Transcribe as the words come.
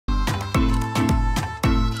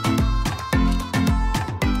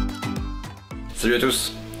Salut à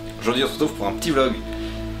tous. Aujourd'hui on se retrouve pour un petit vlog.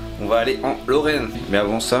 On va aller en Lorraine. Mais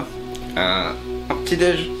avant ça, un petit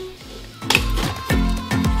déj.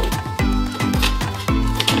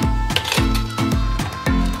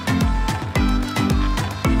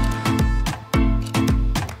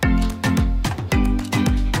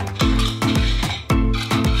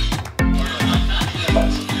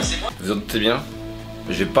 Vous en doutez bien,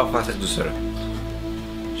 je vais pas faire ça tout seul.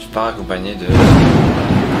 Je pars accompagné de...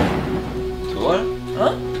 Tu vois là?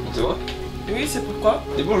 Hein? On te voit? Oui, c'est pourquoi?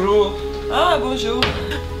 Et bonjour! Ah, bonjour!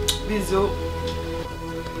 Bisous!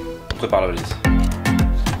 On prépare la valise.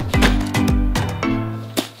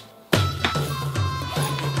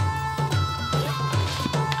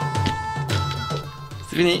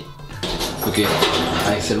 C'est fini! Ok,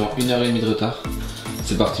 avec seulement 1h30 de retard,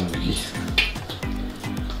 c'est parti mon kiki.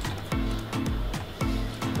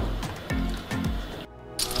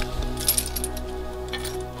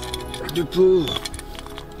 De pauvre.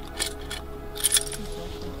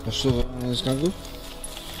 On sauve un escargot.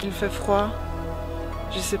 Il fait froid.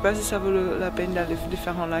 Je sais pas si ça vaut la peine d'aller les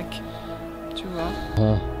faire en lac. Tu vois?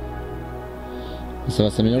 Ah. Ça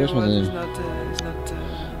va s'améliorer, je pense. It's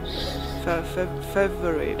not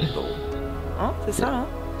favorable. Hein? C'est ça, hein?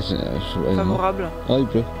 Favorable. Oh, il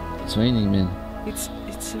pleut. It's raining, man. It's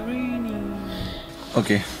raining.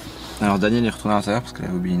 Ok. Alors Daniel est retourné à l'intérieur parce qu'elle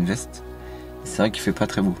a oublié une veste. C'est vrai qu'il fait pas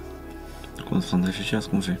très beau. Donc on est en train de réfléchir à ce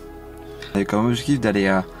qu'on fait. On avait comme objectif d'aller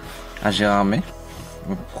à Gerardmer.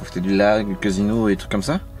 On va profiter du lac, du casino et des trucs comme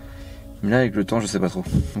ça. Mais là avec le temps je sais pas trop.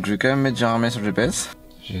 Donc je vais quand même mettre Gerardmer sur le GPS.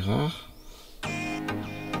 Gérard.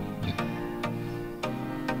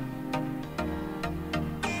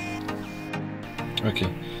 Ok.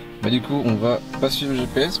 Bah du coup on va pas suivre le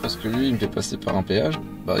GPS parce que lui il me fait passer par un péage.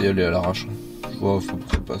 Bah y aller à l'arrache. Faut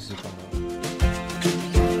passer par là.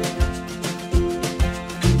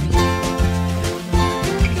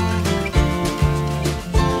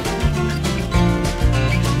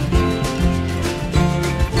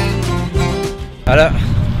 Voilà,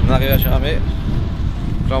 on est arrivé à Gerardmer.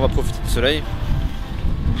 Donc là on va profiter du soleil.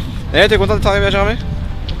 Eh, t'es content d'être arrivé à Gerardmer?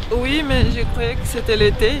 Oui, mais j'ai cru que c'était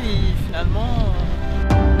l'été et finalement...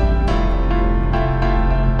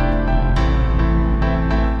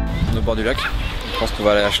 On est au bord du lac. Je pense qu'on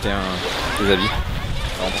va aller acheter des habits.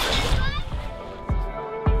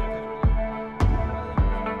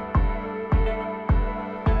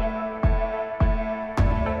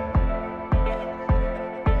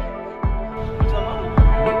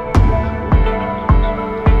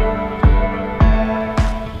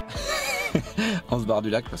 On se barre du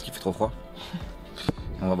lac parce qu'il fait trop froid.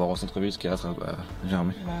 On va voir au centre-ville ce qu'il reste à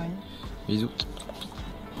Gerardmer. Bah oui. Bisous.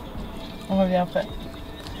 On revient après.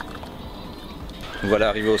 Voilà,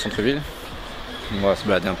 arrivé au centre-ville. On va se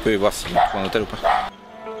balader un peu et voir si on trouve un hôtel ou pas.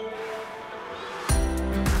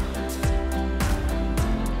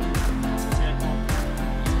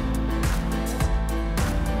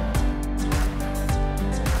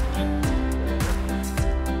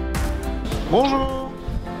 Bonjour.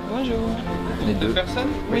 Bonjour. Les deux. Personne?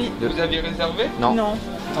 Oui. Vous avez réservé? Non. Non.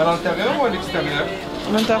 À l'intérieur ou à l'extérieur?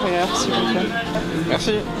 À l'intérieur, s'il vous plaît.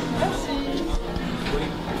 Merci.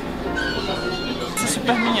 C'est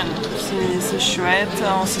super mignon. C'est chouette,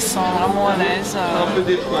 on se sent vraiment à l'aise. Un peu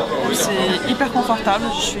d'étroit. C'est hyper confortable.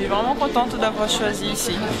 Je suis vraiment contente d'avoir choisi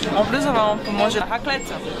ici. En plus, on peut manger la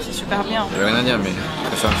raclette. C'est super bien. J'ai rien à dire, mais je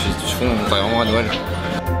préfère un fils du fond, on travaille vraiment à Noël.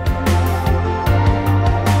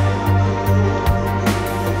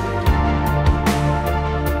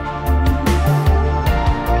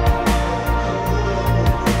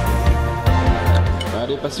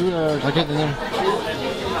 Allez, passez où la raquette, Daniel?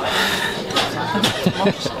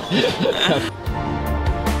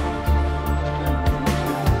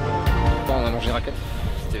 On a mangé raquette,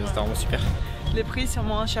 c'était vraiment super. Les prix sont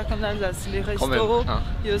moins chers qu'en Alsace. Les Quand même, restos hein.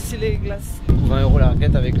 et aussi les glaces. 20 € la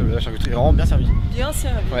raquette avec la charcuterie, vraiment bien servi. Bien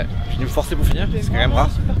servi. Ouais, je vais me forcer pour finir, c'est quand même rare.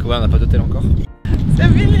 Ouais, on n'a pas d'hôtel encore. C'est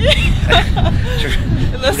fini. Je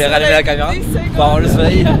voulais rallumer la caméra pour avoir le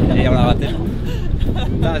soleil et on l'a raté.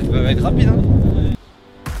 Putain, ça va être rapide hein.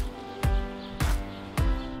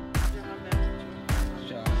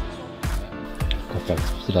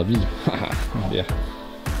 C'est la ville. Bien.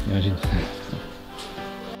 Imagine.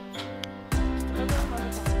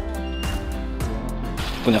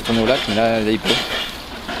 On est retourné au lac, mais là il pleut.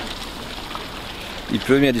 Il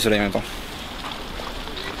pleut, mais il y a du soleil en même temps.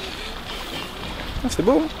 Ah, c'est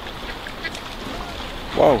beau.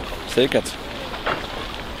 Waouh, ça éclate.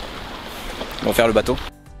 On va faire le bateau.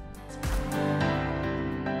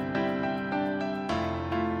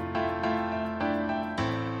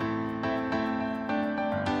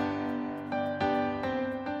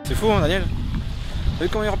 C'est fou hein Daniel. T'as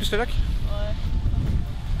vu comment ils remplissent le lac? Ouais.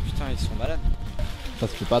 Putain, ils sont malades. Ça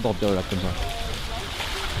se fait pas de remplir le lac comme ça.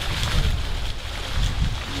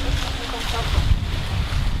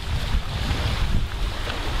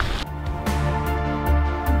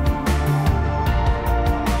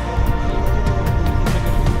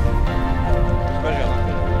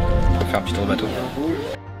 On va faire un petit tour de bateau.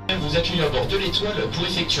 Vous accueille à bord de l'Étoile pour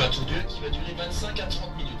effectuer un tour de qui va durer 25 à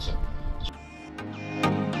 30 minutes.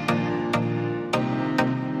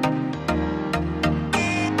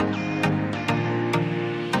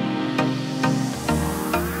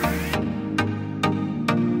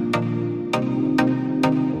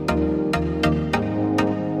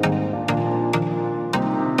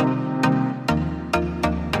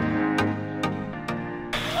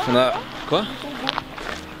 On a... Quoi?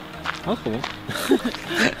 Ah, trop bon.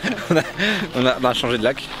 on a changé de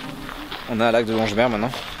lac. On a un lac de Gerardmer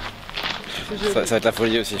maintenant. Ça va être la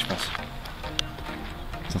folie aussi, je pense.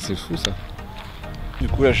 Ça c'est fou ça. Du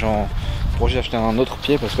coup là j'ai en projet d'acheter un autre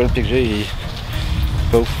pied parce que le pied que j'ai il est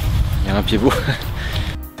pas ouf. Il y a un pied beau.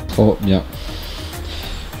 Trop bien.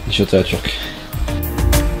 T-shirt à la turque.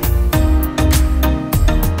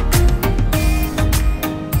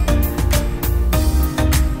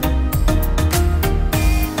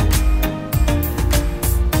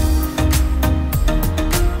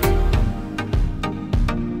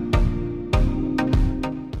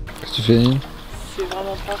 Qu'est-ce que tu fais, Dani? C'est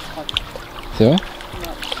vraiment pas froid. C'est vrai?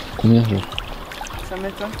 Non. Combien genre? Ça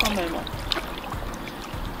m'étonne quand même.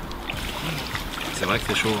 C'est vrai que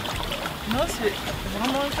c'est chaud. Non, c'est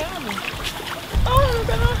vraiment agréable. Oh, le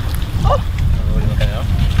canard! Oh!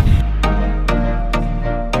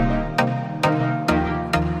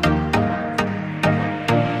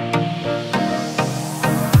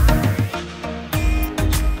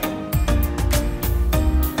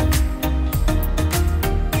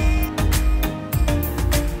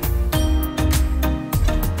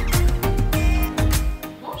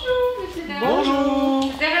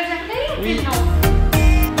 Bonjour. C'est réservé? Oui. Non.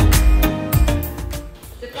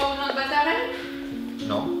 C'est pas au nom de Batarel?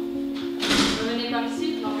 Non. Vous venez par ici,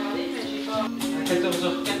 vous regardez, mais j'ai pas. À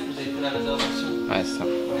 14h04, vous avez fait la réservation. Ouais c'est ça.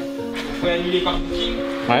 Vous pouvez annuler par booking.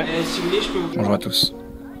 Ouais. Et si vous voulez, je peux vous. Bonjour à tous.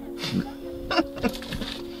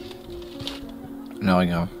 L'heure est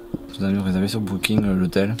grave. Nous avions réservé sur Booking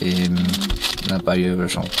l'hôtel et on n'a pas eu la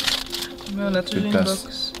chambre. Mais on a toujours une place.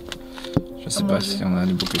 box. Je sais pas si on a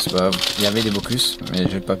des bocus ou pas. Il y avait des bocus mais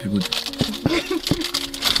j'ai pas pu goûter.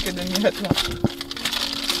 Que Dani a toi.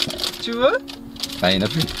 Tu veux? Ah il n'y en a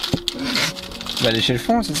plus. Tu vas aller chez le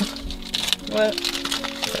fond c'est ça? Ouais.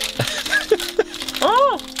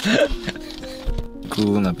 Oh! Du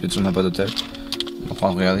coup on n'a pas d'hôtel. On est en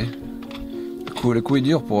train de regarder. Du coup le coup est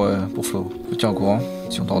dur pour Flo. Je tiens au courant.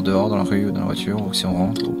 Si on dort dehors dans la rue ou dans la voiture ou si on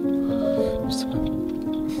rentre ou... Je sais pas.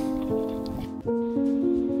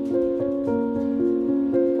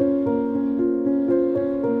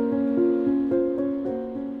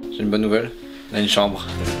 J'ai une bonne nouvelle. On a une chambre.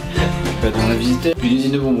 On a visité une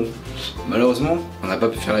usine de bonbons. Malheureusement, on n'a pas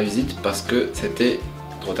pu faire la visite parce que c'était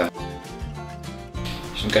trop tard.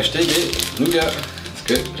 J'ai donc acheté des nougats. Parce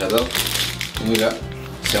que j'adore les nougats.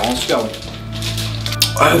 C'est vraiment super bon.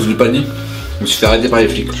 Ah, je vous l'ai pas dit. Je me suis fait arrêter par les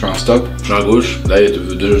flics. Je suis à un stop, je suis à gauche. Là, il y a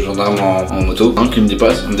deux gendarmes en moto. Un qui me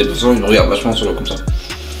dépasse, en me dépassant, il me regarde vachement sur le comme ça.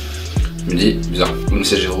 Je me dis, bizarre. Comme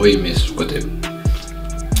c'est héroïque, mais sur le côté.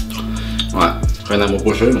 Ouais, rien à me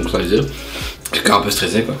reprocher, donc ça veut dire. J'étais quand même un peu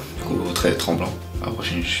stressé, quoi. Du coup, très tremblant. Après,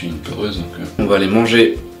 je suis une peureuse, donc on va aller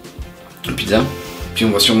manger une pizza. Puis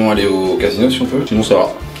on va sûrement aller au casino si on peut. Sinon, ça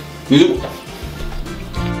va. Bisous.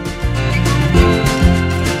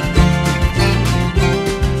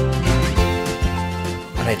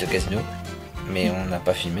 On a été au casino, mais on n'a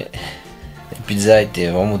pas filmé. La pizza était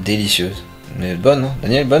vraiment délicieuse. Mais bonne, hein?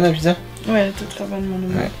 Daniel, bonne la pizza? Ouais, elle était très bonne, mon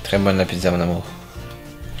amour. Ouais, très bonne la pizza, mon amour.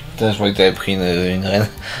 Putain, je croyais que t'avais pris une reine.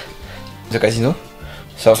 Au casino?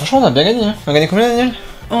 Ça, franchement, on a bien gagné. Hein. On a gagné combien, Daniel?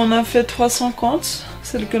 On a fait 350,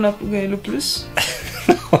 celle qu'on a gagné le plus.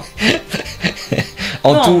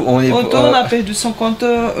 En Non, tout, on est. En tout, on a perdu 50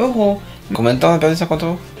 €. Combien de temps on a perdu 50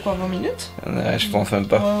 €? Quoi, 20 minutes? Ouais, je pense même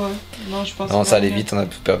pas. Ouais. Non, je pense Non, pas. ça allait vite, on a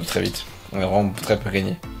perdu très vite. On a vraiment très peu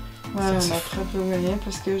gagné. Ouais, on a très peu gagné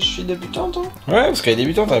parce que je suis débutante. Hein. Ouais, parce qu'elle est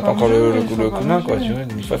débutante, t'avais pas Faut encore pas le jouer, coup faut de pas main, quoi. jouer. Tu vois,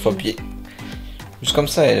 une fois, il faut appuyer. Juste comme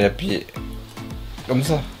ça, elle appuie. Comme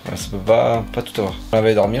ça. Ouais, ça peut pas tout avoir. On va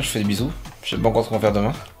aller dormir, je fais des bisous. Je sais pas encore ce qu'on va faire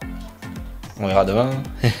demain. On verra demain.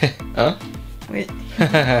 Hein? Oui.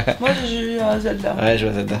 Moi, j'ai joue à Zelda. Ouais, je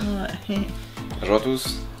vois Zelda. Ouais. Bonjour à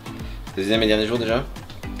tous. Deuxième et dernier jour déjà.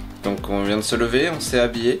 Donc on vient de se lever, on s'est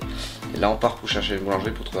habillé. Et là on part pour chercher une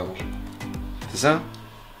boulangerie pour trouver à manger. C'est ça?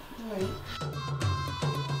 Oui.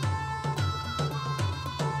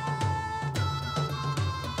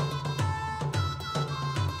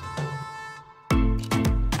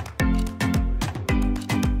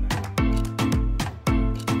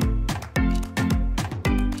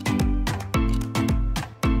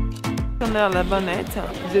 on est à la Bonnette.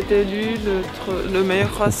 Ils étaient élus le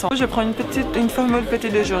meilleur croissant. Je prends une formule petit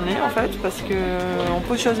déjeuner en fait parce que on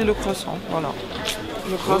peut choisir le croissant. Voilà.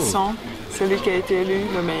 Le croissant, c'est lui qui a été élu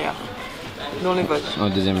le meilleur dans les votes. Le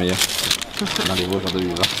deuxième meilleur. Dans les votes en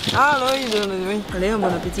 2020. Ah oui, oui. Allez, un bon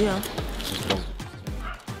appétit. Hein.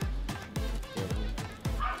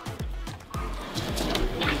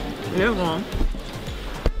 Il est bon. Hein.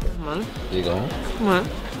 Normal. Il est grand. Ouais,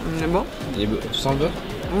 il est bon. Il est beau. Tu sens le beurre?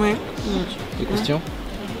 Oui. Des questions?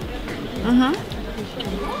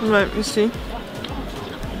 Ouais, ici.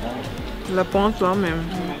 La pointe là, mais.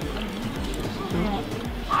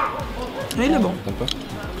 Oui, il est bon. T'aimes pas?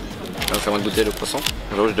 On va faire goûter le croissant.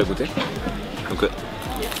 Genre, j'ai déjà goûté. Donc,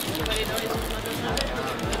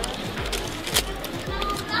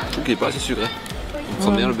 je trouve qu'il est pas assez sucré. On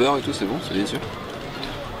sent bien le beurre et tout, c'est bon, c'est délicieux.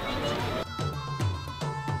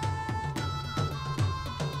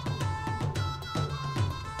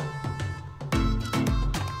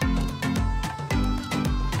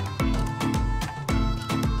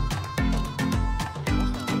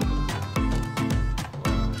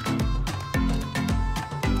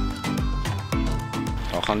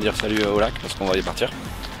 En train de dire salut au lac parce qu'on va y partir.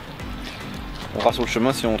 On part sur le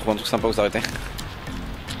chemin si on trouve un truc sympa où s'arrêter.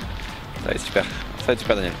 Ça va être super. Ça va être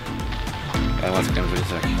super, Daniel. Ouais, moi c'est quand même joli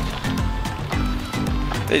ce lac.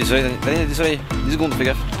 Il y a du soleil, Daniel, il y a du soleil. 10 secondes, fais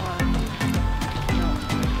gaffe.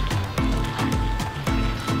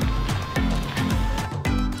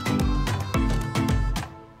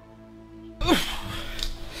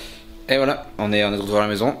 Et voilà, on est de retour à la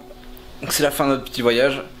maison. Donc c'est la fin de notre petit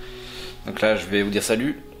voyage. Donc là je vais vous dire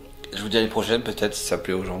salut. Je vous dis à l'année prochaine peut-être si ça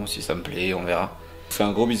plaît aux gens, si ça me plaît, on verra. Je vous fais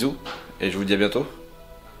un gros bisou et je vous dis à bientôt.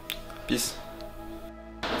 Peace.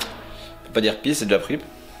 On peut pas dire peace, c'est déjà pris.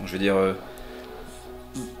 Donc je vais dire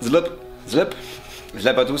zlop, zlop,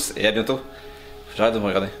 zlop à tous et à bientôt. J'arrête de me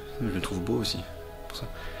regarder. Je me trouve beau aussi. Pour ça.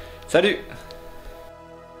 Salut!